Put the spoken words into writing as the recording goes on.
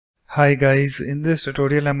Hi guys, in this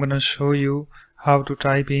tutorial I'm gonna show you how to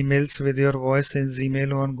type emails with your voice in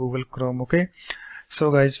Gmail on Google Chrome. Okay, so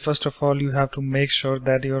guys, first of all you have to make sure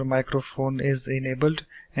that your microphone is enabled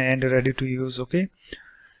and ready to use. Okay,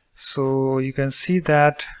 so you can see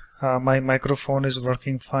that my microphone is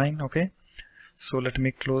working fine. Okay, so let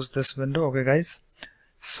me close this window. Okay guys,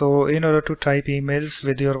 so in order to type emails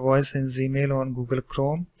with your voice in Gmail on Google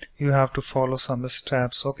Chrome, you have to follow some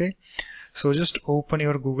steps. Okay, so just open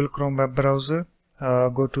your Google Chrome web browser,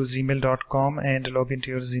 go to gmail.com and log into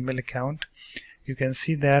your Gmail account. You can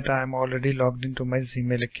see that I'm already logged into my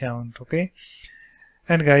Gmail account. Okay,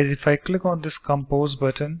 and guys, if I click on this compose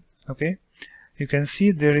button, okay, you can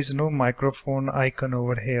see there is no microphone icon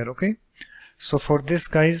over here. Okay, so for this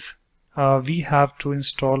guys, we have to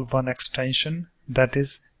install one extension, that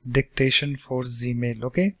is Dictation for Gmail.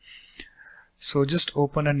 Okay, so just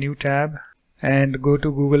open a new tab and go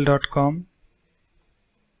to google.com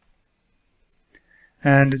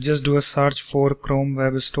and just do a search for Chrome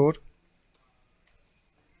Web Store,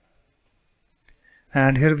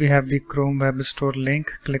 and here we have the Chrome Web Store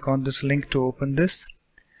link. Click on this link to open this,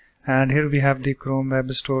 and here we have the Chrome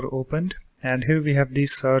Web Store opened, and here we have the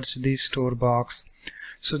search the store box.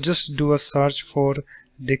 So just do a search for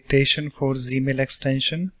Dictation for Gmail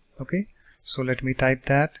extension. Okay, so let me type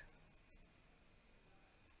that,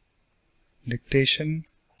 Dictation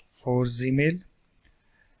for Gmail,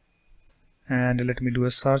 and let me do a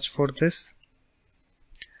search for this.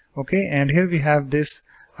 Okay, and here we have this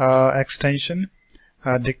extension,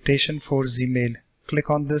 Dictation for Gmail. Click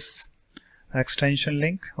on this extension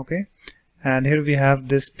link. Okay, and here we have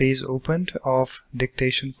this page opened of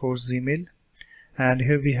Dictation for Gmail, and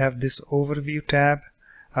here we have this overview tab,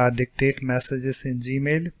 dictate messages in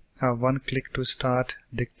Gmail, one click to start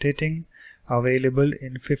dictating, available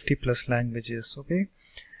in 50+ languages. Okay,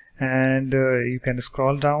 and you can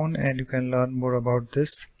scroll down and you can learn more about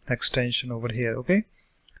this extension over here. Okay,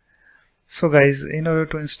 so guys, in order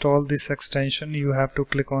to install this extension, you have to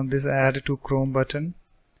click on this add to Chrome button,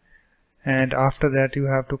 and after that you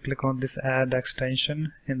have to click on this add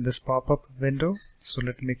extension in this pop-up window. So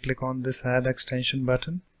let me click on this add extension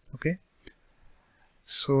button. Okay,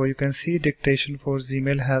 so you can see Dictation for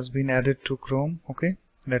Gmail has been added to Chrome. Okay,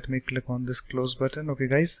 let me click on this close button. Okay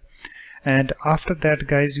guys, and after that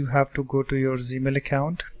guys, you have to go to your Gmail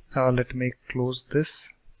account. Let me close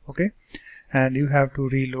this. Okay, and you have to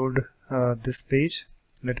reload this page.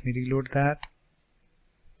 Let me reload that,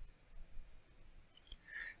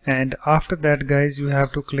 and after that guys, you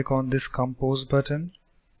have to click on this compose button.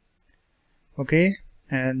 Okay,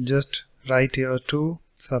 and just write your to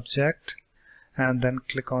subject and then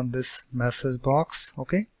click on this message box.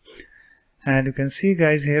 Okay, and you can see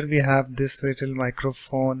guys, here we have this little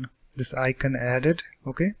microphone, this icon added.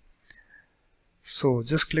 Okay, so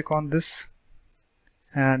just click on this,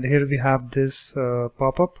 and here we have this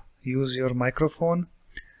pop-up, use your microphone.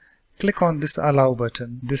 Click on this allow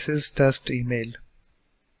button. This is test email.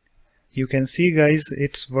 You can see guys,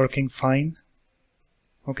 it's working fine.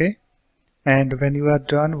 Okay, and when you are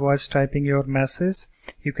done voice typing your message,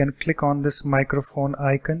 you can click on this microphone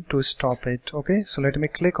icon to stop it. Okay, so let me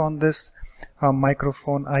click on this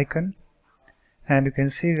microphone icon, and you can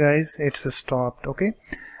see guys, it's stopped. Okay,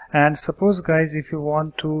 and suppose guys, if you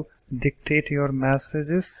want to dictate your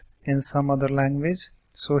messages in some other language,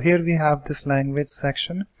 so here we have this language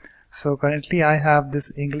section. So currently I have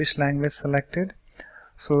this English language selected,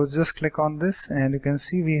 so just click on this, and you can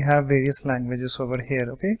see we have various languages over here.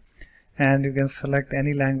 Okay, and you can select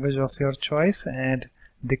any language of your choice and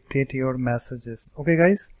dictate your messages. Okay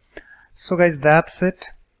guys, so guys, that's it.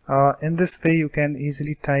 In this way you can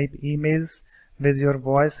easily type emails with your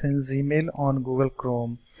voice in Gmail on Google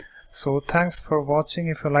Chrome. So thanks for watching.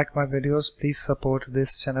 If you like my videos, please support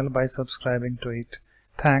this channel by subscribing to it.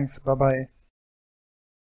 Thanks, bye bye.